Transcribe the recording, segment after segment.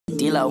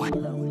D-Lo,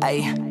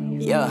 ayy,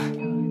 yeah.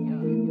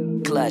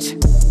 Clutch.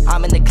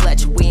 I'm in the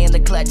clutch, we in the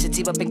clutch,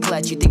 it's up in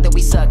clutch. You think that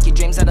we suck, your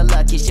dreams are the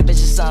luck, your ship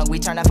is just sung, we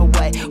turn off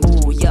away.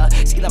 Ooh, yeah,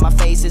 skin on my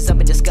face is up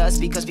in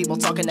disgust because people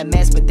talking a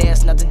mess, but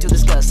there's nothing to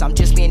discuss. I'm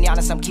just being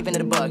honest, I'm keeping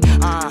it a bug.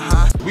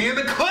 We in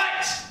the clutch!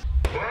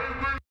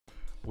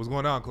 What's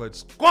going on, Clutch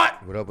Squad?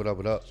 What up, what up,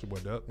 what up? It's your boy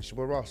Dub. It's your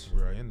boy Ross.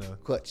 We're in the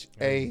Clutch.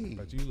 Hey.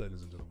 Back to you,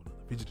 ladies and gentlemen.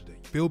 Feature today.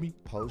 Feel me?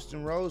 Post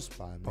and Roast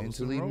by Post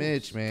Mentally and Roast.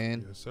 Mitch,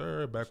 man. Yes,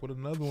 sir. Back with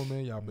another one,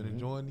 man. Y'all been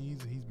enjoying these.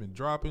 He's been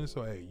dropping.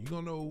 So, hey,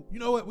 you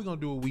know what? We're going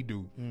to do what we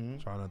do.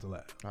 Try not to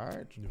laugh. All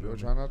right. You feel We'll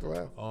me? try not to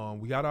laugh.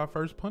 We got our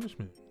first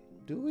punishment.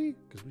 Do we?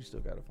 Because we still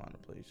got to find a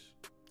place.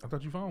 I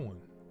thought you found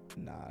one.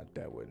 Nah,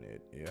 that wasn't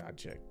it. Yeah, I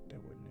checked.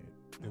 That wasn't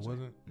it. It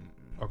wasn't?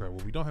 Okay,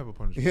 well, we don't have a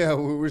punishment. Yeah,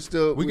 we're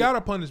still. We got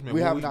a punishment.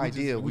 We but have an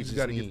idea. We just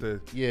got to get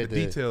the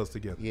details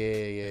together.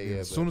 Yeah.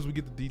 As soon as we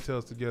get the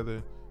details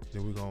together,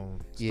 then we're going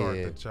to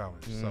start the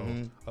challenge. So,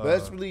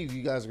 let's believe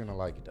you guys are going to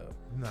like it, though.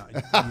 Nah,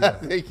 I yeah.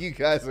 think you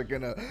guys are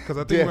going to. Because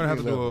I think we're going to have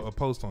to do a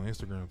post on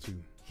Instagram,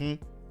 too.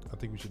 I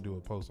think we should do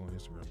a post on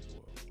Instagram as well.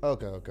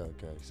 Okay.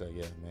 So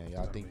yeah, man,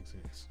 I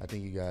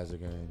think you guys are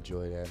gonna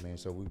enjoy that, man.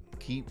 So we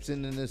keep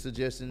sending the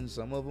suggestions.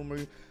 Some of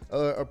them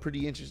are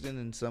pretty interesting,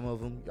 and some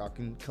of them y'all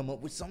can come up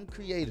with something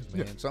creative,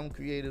 man. Some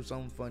creative,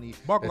 something funny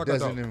Bark that like a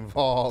doesn't dog.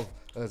 involve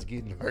us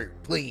getting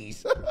hurt,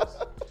 please.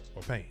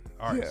 Or pain.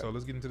 All right, Yeah. so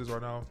let's get into this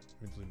right now.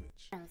 Mentally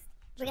Mitch.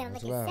 We're going to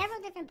look at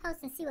several different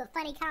posts and see what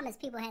funny comments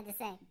people had to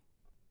say.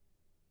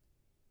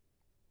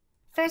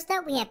 First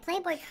up, we have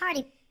Playboy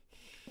Cardi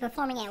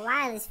performing at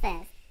Wireless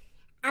Fest.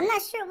 I'm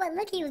not sure what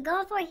look he was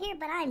going for here,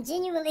 but I'm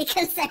genuinely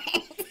concerned.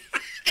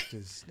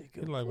 This nigga,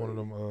 He's like one of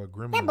them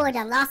gremlins. That boy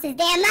done lost his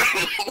damn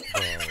mind.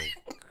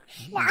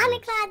 Now, I'm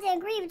inclined to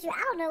agree with you. I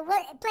don't know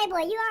what.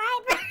 Playboy, you all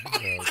right, bro?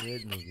 bro,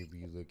 that nigga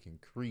be looking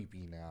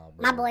creepy now,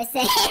 bro. My boy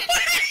said.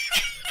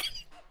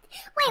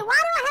 Wait, why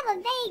do I have a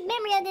vague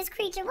memory of this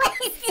creature? What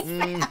is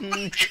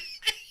this,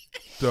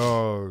 bro?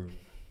 Dog.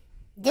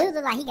 Dude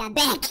look like he got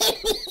bad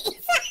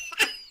kidneys.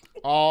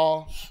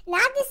 Oh, Now,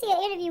 I did see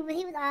an interview where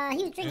he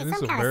was drinking this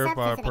some a kind of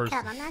verified substance in a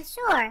cup. person. I'm not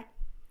sure.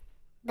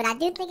 But I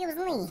do think it was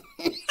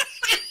lean.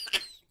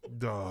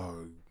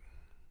 Dog.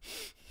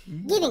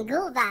 Giving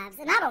ghoul vibes,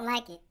 and I don't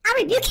like it. I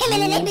rebuke him in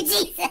the name of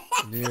Jesus.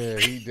 yeah,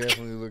 he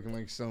definitely looking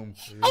like some.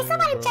 Hey,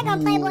 somebody check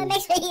on Playboy.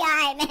 Make sure he all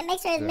right, man.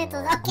 Make sure his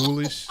mental's okay.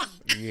 Ghoulish.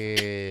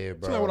 Yeah,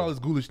 What's bro. up with all this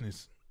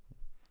ghoulishness?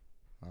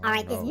 All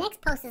right, this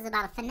next post is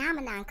about a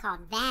phenomenon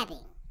called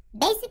vabbing.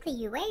 Basically,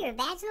 you wear your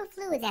vaginal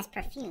fluids as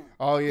perfume.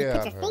 Oh You yeah,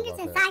 put I've your heard fingers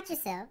about inside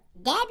yourself,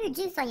 dab your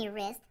juice on your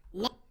wrist.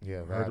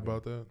 Yeah, Heard vab.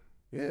 about that?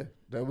 Yeah,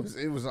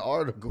 it was an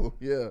article.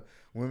 Yeah,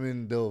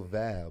 women they'll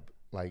vab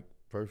like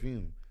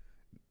perfume.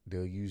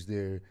 They'll use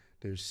their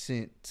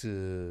scent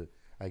to,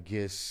 I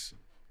guess,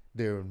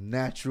 their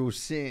natural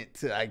scent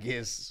to, I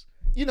guess,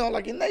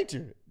 like in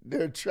nature,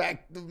 they're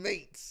attractive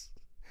mates.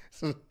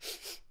 So,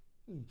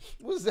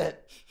 what's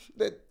that?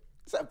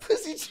 Is that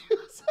pussy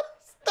juice?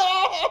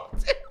 Stop!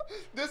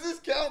 Does this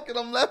count? Cause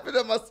I'm laughing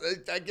at myself.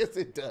 I guess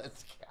it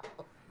does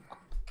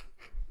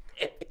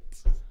count.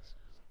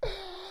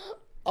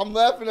 I'm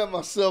laughing at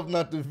myself,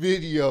 not the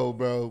video,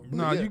 bro.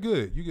 Nah, yeah. you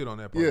good. You good on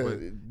that part. Yeah, but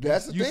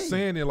that's the you thing.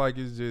 saying it like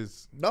it's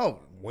just... No,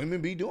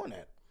 women be doing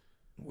that.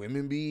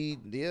 Women be,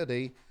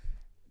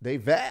 they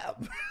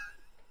vab.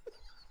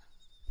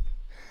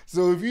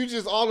 So if you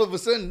just all of a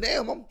sudden,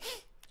 damn, I'm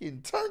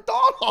getting turned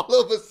on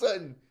all of a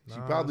sudden.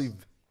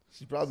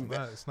 She probably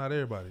It's not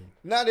everybody.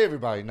 not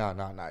everybody. No,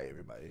 not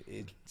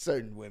everybody.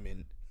 Certain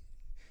women.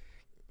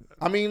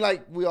 I mean,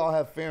 like, we all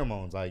have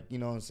pheromones. Like, you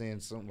know what I'm saying?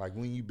 Some, like,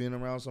 when you've been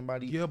around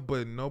somebody. Yeah,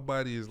 but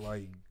nobody is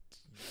like...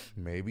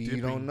 Maybe dipping.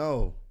 you don't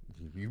know.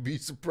 You'd be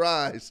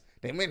surprised.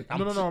 No,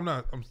 I'm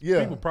not.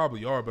 Yeah. People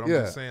probably are, but I'm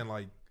just saying,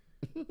 like...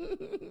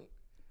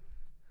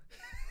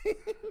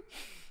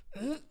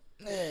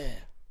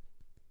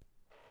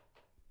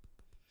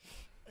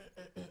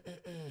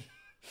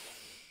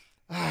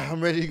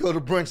 I'm ready to go to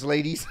brunch,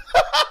 ladies.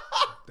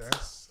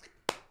 That's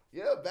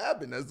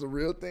vabbing. That's the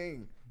real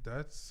thing.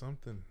 That's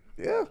something.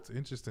 Yeah. It's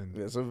interesting.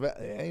 That's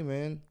hey,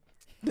 man.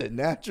 The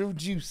natural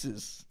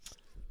juices.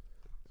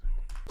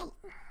 The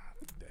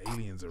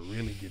aliens are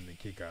really getting a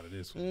kick out of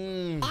this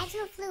one.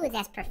 Vaginal fluids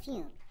as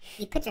perfume.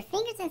 You put your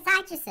fingers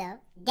inside yourself,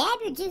 dab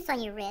your juice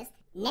on your wrist,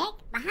 neck,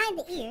 behind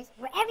the ears,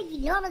 wherever you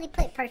normally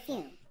put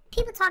perfume.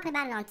 People talking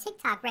about it on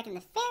TikTok reckon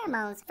the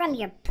pheromones from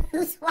your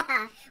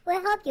poussoir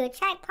will help you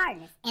attract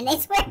partners, and they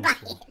swear by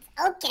it.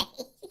 Okay.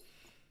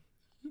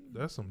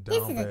 That's some This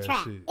down is a bad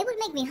trap. shit. It would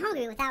make me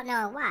hungry without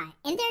knowing why.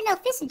 And there are no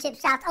fish and chip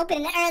shops open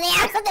in the early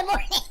hours of the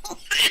morning.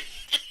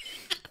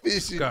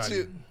 Fish and Got chip.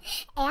 it.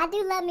 Hey, I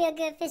do love me a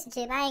good fish and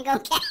chip. I ain't gonna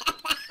cap.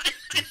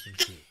 Fish and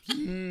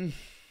chips.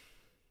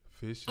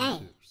 Fish and Hey,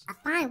 chips. a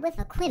fine whiff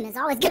of Quim is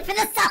always good for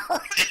the soul.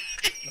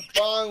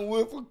 Fine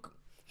whiff of...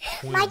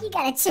 Mike, you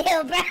gotta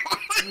chill, bro.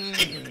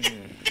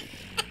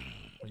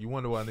 You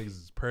wonder why niggas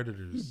is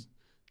predators.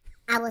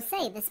 I will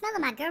say, the smell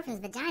of my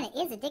girlfriend's vagina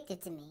is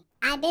addictive to me.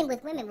 I've been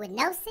with women with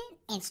no scent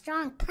and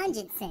strong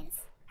pungent scents.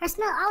 Her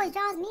smell always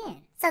draws me in.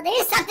 So there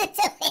is something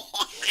to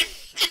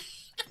it.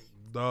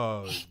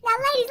 Dog. Now,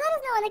 ladies, let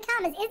us know in the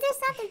comments. Is there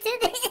something to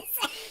this?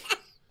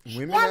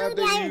 Women Y'all have really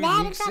be their out here mad and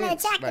unique trying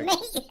to sense. attack Like, me.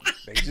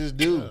 they just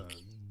do.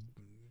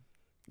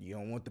 You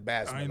don't want the I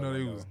basketball. didn't know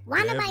they was.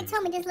 Why nobody dabbing.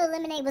 told me this little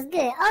lemonade was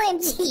good?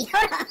 OMG,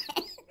 hold on.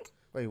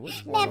 Wait,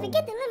 what's going Man, on?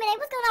 forget the lemonade.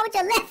 What's going on with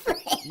your left foot?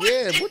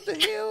 Yeah, what the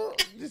hell?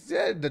 Is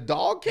that the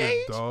dog The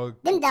cage? dog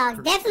Them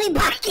dogs definitely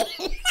barking.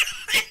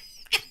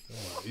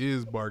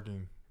 is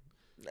barking.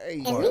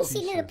 Hey, At least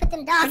she knew to put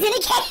them dogs in a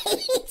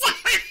cage.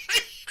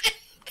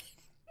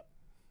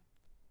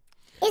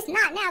 It's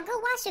not now. Go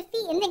wash your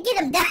feet and then get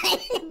them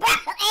done, bro.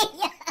 Hey,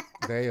 yo.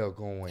 they are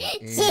going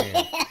in.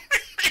 Yeah.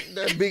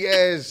 That big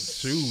ass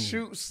Shoe.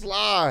 shoot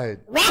slide.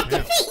 Wrap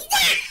the feet.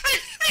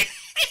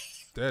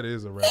 That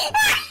is a rapper.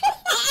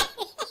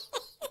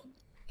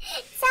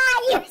 Ty,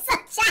 you're so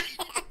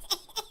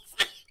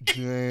childish.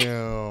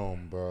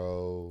 Damn,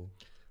 bro.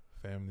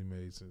 Family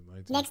made since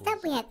 1940. Next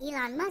up, we have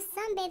Elon Musk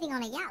sunbathing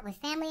on a yacht with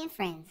family and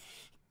friends.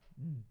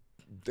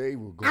 They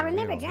were going I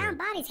remember in on Drowned him.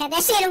 Bodies had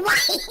that shit in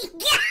white.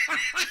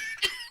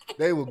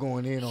 They were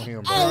going in on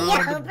him, bro. Hey,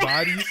 yo, The bro.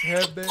 bodies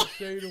have that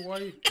shade of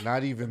white.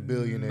 Not even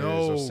billionaires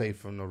No. are safe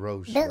from the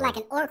roast. Built bro. like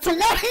an orc from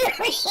Lord of the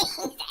Rings.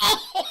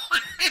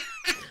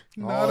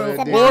 Not All that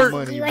a damn orc.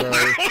 money, You were bro.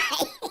 right.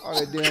 All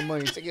that damn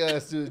money. Take your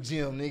ass to the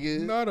gym, nigga.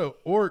 Not a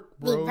orc,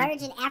 The bro.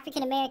 virgin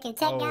African American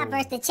tech guy Oh.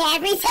 versus the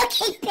Chad Reese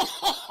King Bear.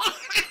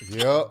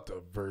 Yep.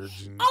 The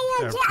virgin. Hey,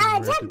 yo, Jeff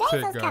African-American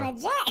Bezos tech guy. kind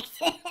of jacked.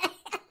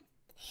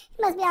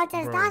 He must be on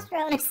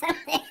testosterone or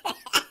something.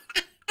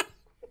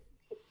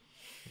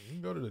 You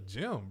can go to the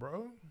gym,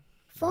 bro.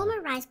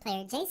 Former Rice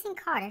player Jason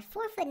Carter,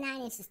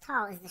 4'9"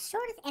 tall, is the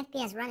shortest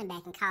FBS running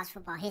back in college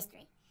football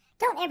history.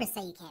 Don't ever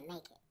say you can't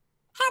make it.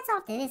 Hats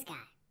off to this guy.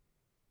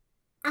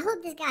 I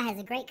hope this guy has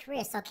a great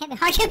career so Kevin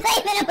Hart can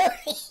play him in a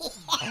movie.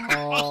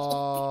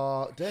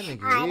 Oh, that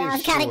nigga Alright, that is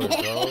was kinda short,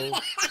 good. bro.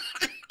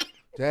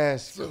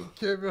 That's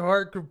Kevin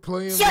Hart could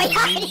play him. Short in the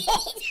movie.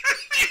 yardage.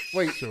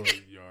 wait. Short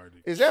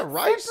yardage. Is that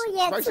rice? Simple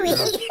yet Rice sweet.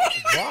 is-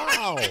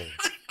 Wow.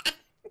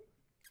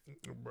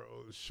 Bro,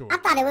 short. I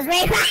thought it was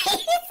Ray Rice.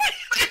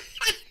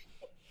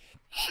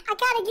 I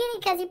kind of get it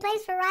because he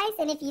plays for Rice,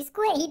 and if you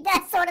squint, he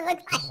does sort of look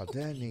like. Oh,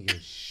 that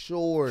nigga's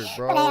short,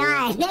 But hey, all bro.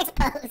 right, next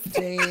post.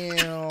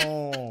 Damn.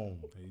 Hey,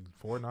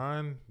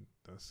 4'9".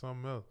 That's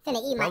something else.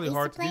 Finna eat my Probably Easter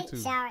hard to plate, get to.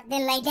 shower,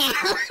 then lay down.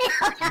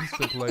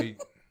 Easter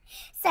plate.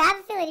 So I have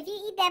a feeling if you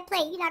eat that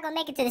plate, you're not gonna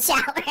make it to the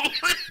shower.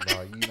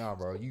 No, you not,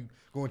 bro. You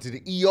going to the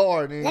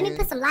ER, nigga. Let me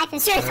put some life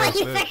insurance on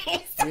you That's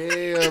first.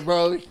 Yeah,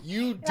 bro.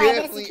 You Right, better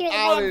definitely secure the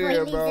out of bag before he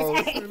there, leaves bro. this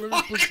earth. Hey, let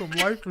me put some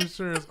life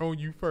insurance on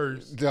you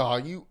first.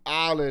 Dog, you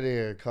out of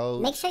there,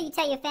 coach. Make sure you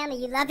tell your family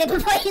you love it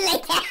before you lay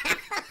down.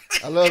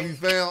 I love you,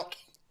 fam.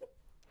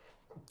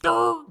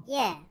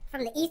 Yeah,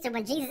 from the Easter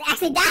when Jesus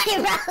actually died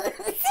and rose.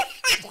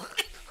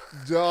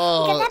 Because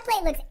Dog. that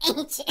plate looks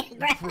ancient,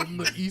 bro. From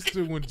the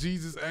Easter when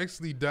Jesus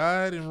actually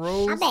died and I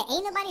rose. bet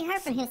ain't nobody heard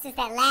from him since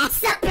that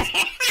last supper.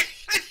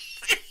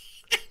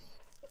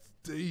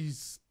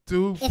 He's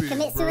stupid, If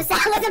commit bro.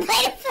 suicide was a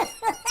plate of food.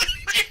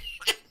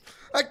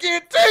 I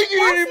can't take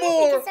it I'm seriously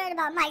anymore. concerned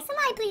about Mike.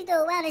 Somebody please do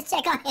a wellness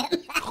check on him.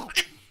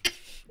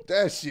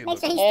 That shit Make was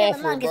sure he's still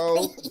awful, among bro.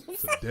 us, please.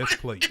 It's a death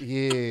plate.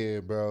 Yeah,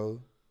 bro.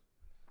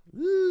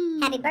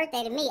 Happy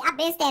birthday to me. I've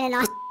been standing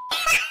on.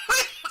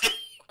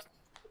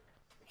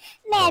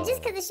 Man,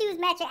 just because the shoes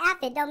match your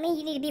outfit don't mean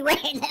you need to be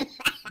wearing them.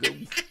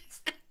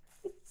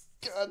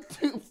 God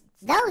damn.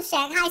 Those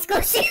Shaq high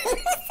school shoes.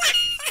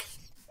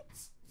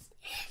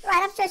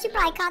 Right, I'm sure she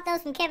probably caught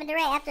those from Kevin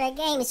Durant after a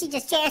game and she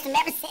just cherished them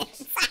ever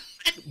since.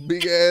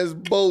 Big ass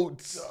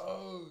boats.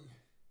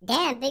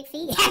 Damn, Big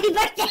Feet. Happy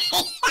birthday.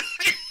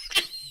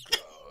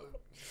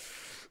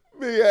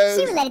 Big She ass.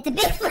 related to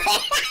Bigfoot.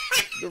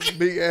 The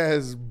big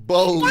ass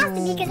boats. Got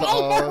to be because ain't no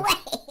dog. way.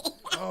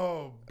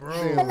 Oh, But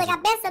bro. look, I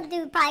bet some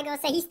dude probably gonna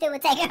say he still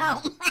would take her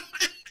home.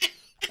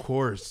 Of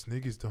course,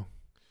 niggas don't.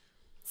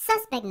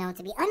 Suspect known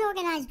to be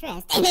unorganized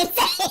dressed and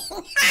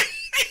insane.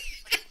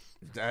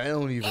 I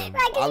don't even.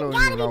 Right, 'cause I you don't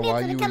gotta even be know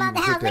why mental to you come out even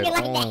the put house that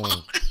looking like on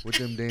that. with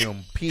them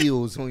damn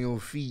peels on your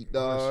feet, What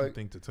else you dog.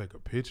 think to take a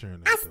picture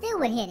in I that? still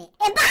would hit it.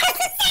 And by the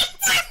same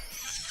time.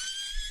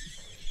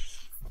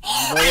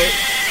 You know what?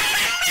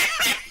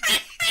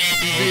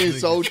 You being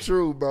so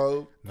true,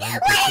 bro.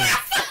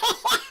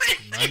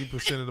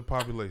 90% of the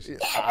population.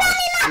 I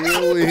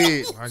still would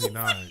hit.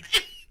 99.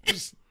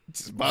 Just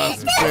buy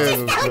some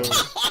sandals, bro.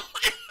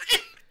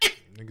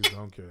 Niggas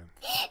don't care. Man,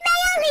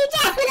 y'all leave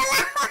Jasmine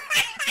alone.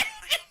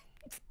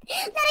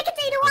 Let her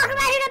continue to walk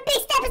around in her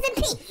big steppers in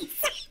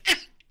peace.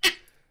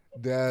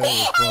 That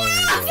was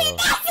funny, bro.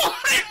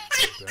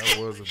 That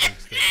was a big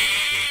step. Right there.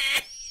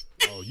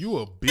 Oh, you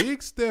a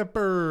big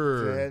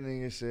stepper. That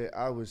nigga said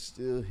I would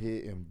still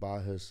hit and buy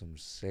her some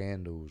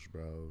sandals,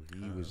 bro. He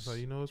That's was how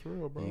you know it's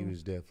real, bro. he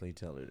was definitely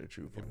telling the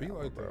truth. It on be that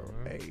like one, that, bro.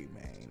 man. Hey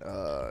man.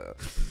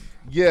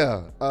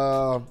 Yeah.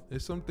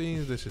 There's some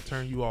things that should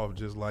turn you off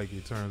just like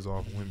it turns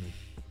off women.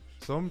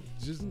 Some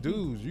just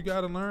dudes, you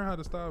gotta learn how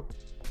to stop.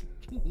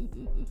 You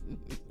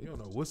don't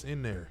know what's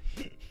in there.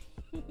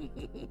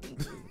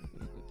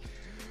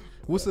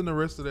 What's in the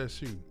rest of that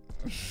shoe?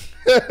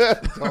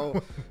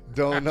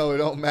 don't know. It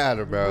don't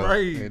matter, bro. Right,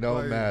 It don't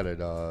like, matter,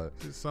 dog.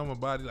 Just some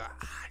body like,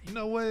 you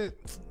know what?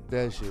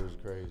 That shit was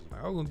crazy.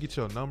 Like, I was gonna get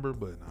your number,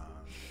 but nah.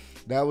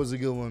 That was a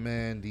good one,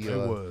 man. It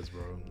was,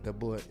 bro. The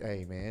boy,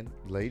 hey, man.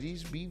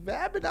 Ladies be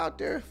vabbing out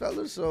there,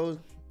 fellas. So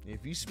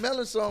if you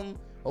smelling something,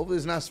 hopefully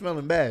it's not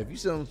smelling bad. If you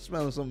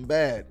smelling something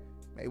bad,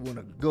 may want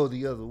to go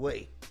the other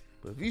way.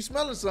 But if you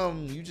smelling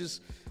something, you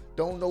just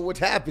don't know what's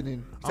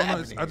happening.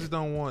 I just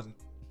don't want.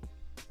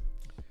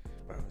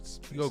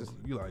 Bro,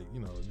 You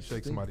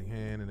shake somebody's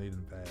hand and they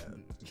didn't bad.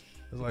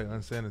 It's like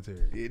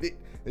unsanitary.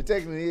 It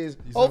technically is.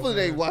 You see Hopefully what I'm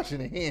they saying? washing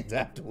their hands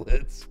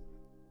afterwards.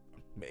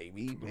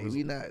 Maybe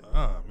not.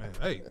 Oh man,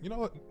 hey, you know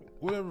what?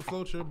 Whatever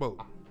floats your boat.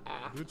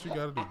 Do what you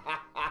gotta do.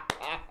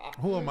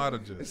 Who am I to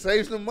It judge?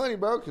 saves them money,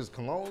 bro, because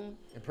cologne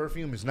and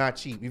perfume is not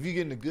cheap. If you're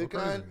getting the good Go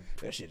crazy. kind,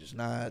 that shit is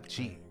not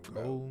cheap.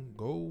 Bro.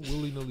 Go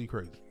willy-nilly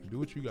crazy. Do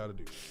what you gotta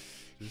do.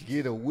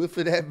 Get a whiff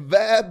of that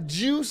vibe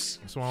juice.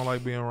 That's why I don't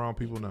like being around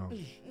people now.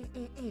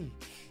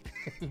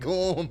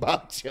 Go on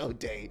about your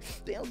day.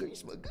 Damn, girl, you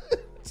smell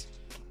good.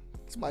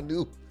 It's my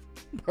new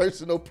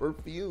personal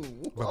perfume.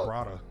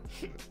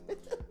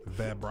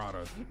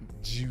 Vibrata.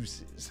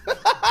 Juices.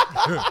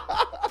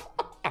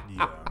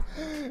 Yeah.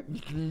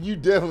 You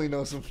definitely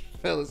know some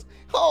fellas.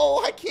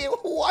 Oh,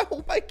 I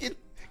hope I can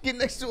get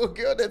next to a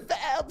girl that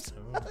vibes.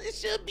 It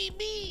should be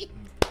me.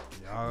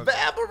 Y'all,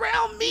 Vab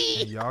around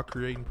me. y'all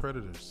creating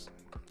predators.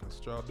 That's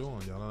what y'all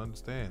doing. Y'all don't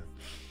understand.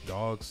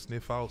 Dogs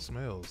sniff out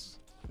smells.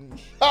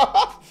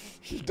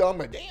 Dumb,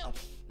 damn.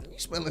 You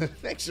smelling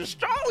extra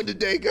strong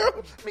today, girl.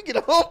 Let me get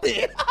a hump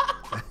in.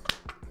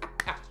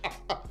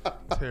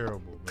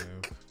 Terrible, man.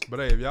 But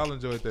hey, if y'all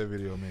enjoyed that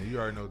video, man, you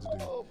already know what to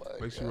do. Oh my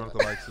Make sure you run up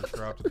the like,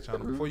 subscribe to the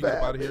channel. Before you get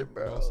up out of here,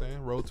 you know what I'm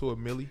saying? Road to a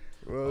milli.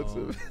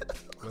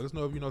 Let us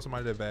know if you know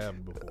somebody that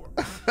vabbed before.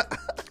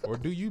 Or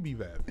do you be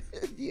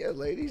vabbing? Yeah,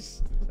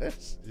 ladies.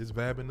 Is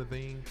vabbing the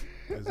thing?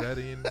 Is that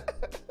in?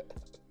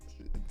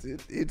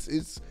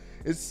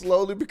 It's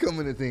slowly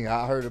becoming a thing.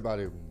 I heard about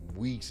it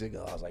weeks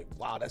ago. I was like,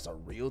 wow, that's a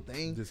real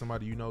thing. Did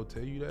somebody you know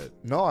tell you that?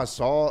 No, I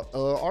saw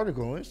an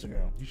article on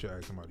Instagram. You should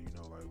ask somebody you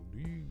know, like,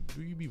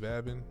 do you be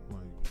vabbing?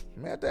 Like,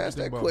 Man, I have to ask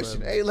that think about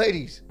question. vabbing? Hey,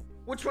 ladies,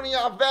 which one of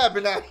y'all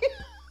vabbing out here?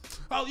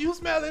 oh, you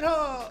smell it,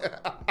 huh?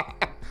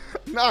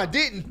 No, I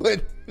didn't,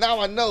 but now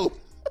I know.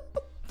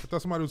 I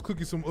thought somebody was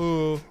cooking some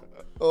Oh,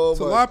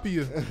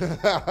 tilapia.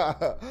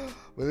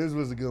 But this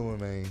was a good one,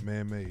 man.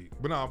 Man-made.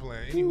 But no, I'm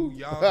playing. Anywho,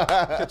 y'all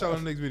catch y'all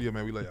in the next video,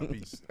 man. We love y'all.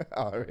 Peace.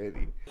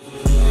 Already. The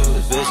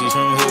bitch, she's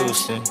from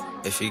Houston.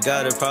 If you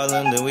got a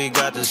problem, then we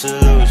got the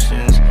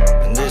solutions.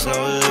 And there's no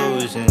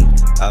illusion.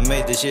 I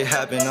made this shit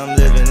happen, I'm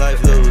living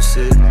life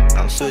lucid.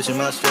 I'm switching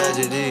my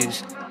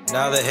strategies.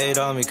 Now they hate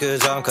on me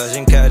cause I'm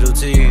causing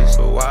casualties.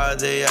 So why are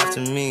they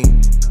after me?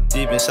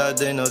 Deep inside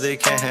they know they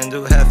can't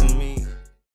handle half of me.